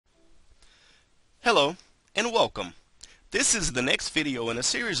Hello and welcome. This is the next video in a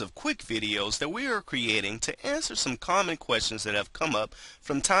series of quick videos that we are creating to answer some common questions that have come up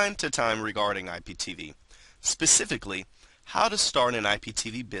from time to time regarding IPTV. Specifically, how to start an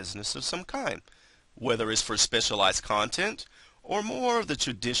IPTV business of some kind, whether it's for specialized content or more of the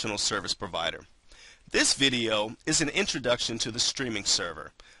traditional service provider. This video is an introduction to the streaming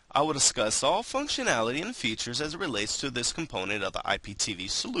server. I will discuss all functionality and features as it relates to this component of the IPTV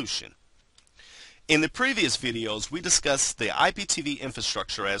solution. In the previous videos, we discussed the IPTV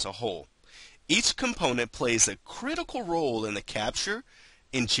infrastructure as a whole. Each component plays a critical role in the capture,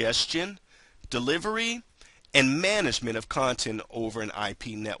 ingestion, delivery, and management of content over an IP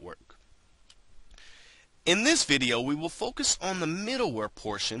network. In this video, we will focus on the middleware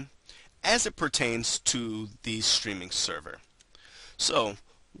portion as it pertains to the streaming server. So,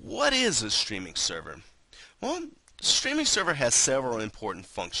 what is a streaming server? Well, the streaming server has several important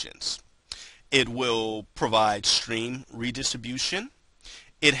functions. It will provide stream redistribution.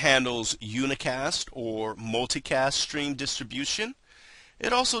 It handles unicast or multicast stream distribution.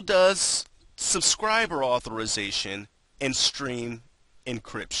 It also does subscriber authorization and stream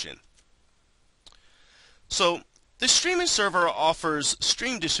encryption. So the streaming server offers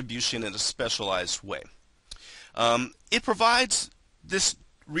stream distribution in a specialized way. It provides this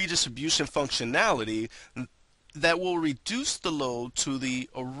redistribution functionality that will reduce the load to the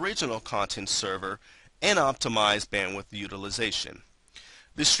original content server and optimize bandwidth utilization.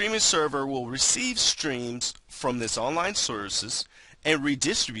 The streaming server will receive streams from this online sources and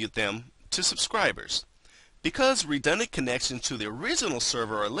redistribute them to subscribers. Because redundant connections to the original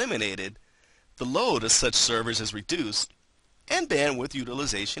server are eliminated, the load of such servers is reduced and bandwidth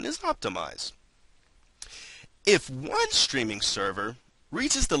utilization is optimized. If one streaming server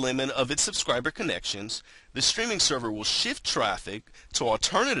reaches the limit of its subscriber connections, the streaming server will shift traffic to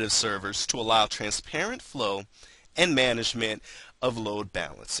alternative servers to allow transparent flow and management of load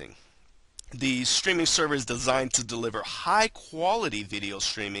balancing. The streaming server is designed to deliver high-quality video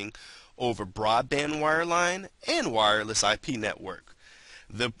streaming over broadband wireline and wireless IP network.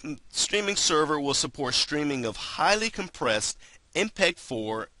 The streaming server will support streaming of highly compressed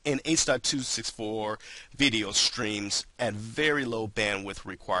MPEG-4 and H.264 video streams at very low bandwidth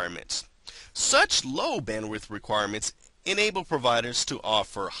requirements. Such low bandwidth requirements enable providers to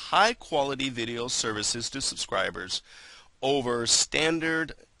offer high-quality video services to subscribers over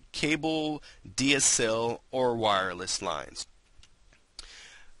standard cable, DSL, or wireless lines.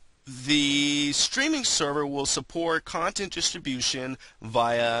 The streaming server will support content distribution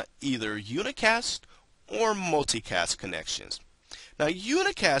via either unicast or multicast connections. Now,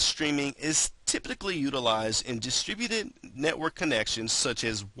 unicast streaming is typically utilized in distributed network connections such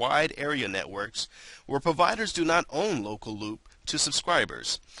as wide area networks where providers do not own local loop to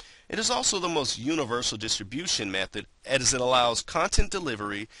subscribers. It is also the most universal distribution method as it allows content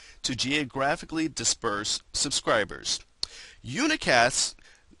delivery to geographically dispersed subscribers. Unicast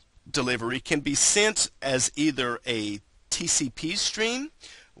delivery can be sent as either a TCP stream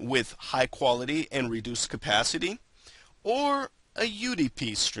with high quality and reduced capacity, or a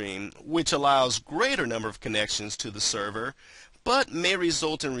UDP stream, which allows greater number of connections to the server, but may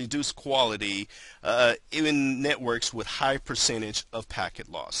result in reduced quality in networks with high percentage of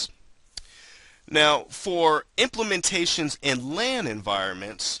packet loss. Now, for implementations in LAN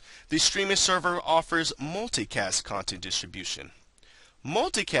environments, the streaming server offers multicast content distribution.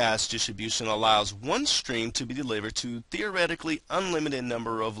 Multicast distribution allows one stream to be delivered to theoretically unlimited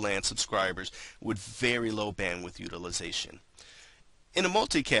number of LAN subscribers with very low bandwidth utilization. In a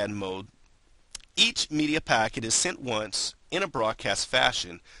multicast mode, each media packet is sent once in a broadcast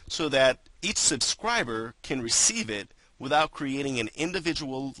fashion so that each subscriber can receive it without creating an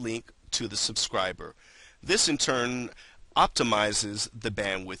individual link to the subscriber. This in turn optimizes the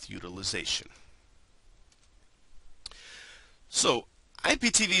bandwidth utilization. So,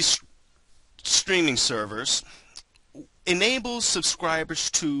 IPTV streaming servers enable subscribers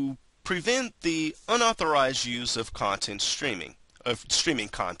to prevent the unauthorized use of streaming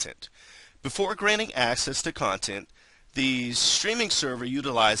content. Before granting access to content, the streaming server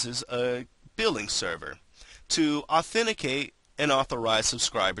utilizes a billing server to authenticate and authorize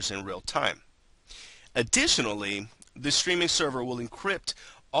subscribers in real time. Additionally, the streaming server will encrypt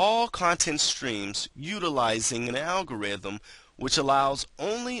all content streams utilizing an algorithm which allows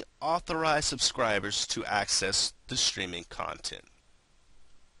only authorized subscribers to access the streaming content.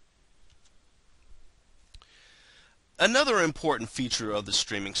 Another important feature of the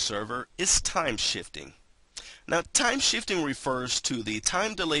streaming server is time shifting. Now, time shifting refers to the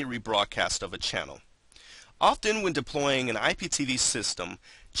time delay rebroadcast of a channel. Often when deploying an IPTV system,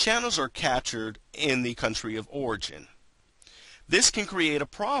 channels are captured in the country of origin. This can create a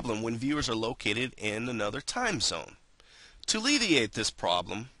problem when viewers are located in another time zone. To alleviate this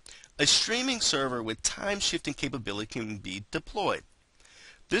problem, a streaming server with time shifting capability can be deployed.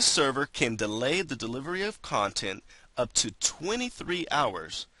 This server can delay the delivery of content up to 23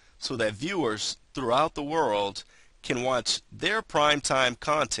 hours so that viewers throughout the world can watch their primetime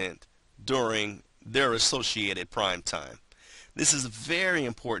content during their associated prime time. This is a very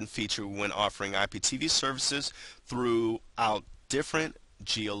important feature when offering IPTV services throughout different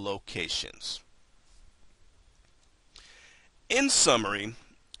geolocations. In summary,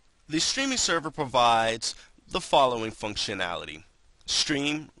 the streaming server provides the following functionality: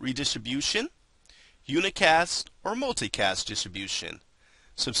 stream redistribution, unicast or multicast distribution,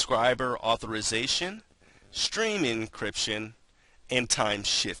 subscriber authorization, stream encryption, and time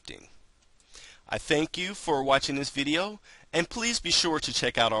shifting. I thank you for watching this video, and please be sure to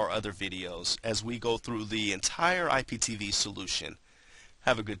check out our other videos as we go through the entire IPTV solution.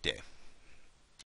 Have a good day.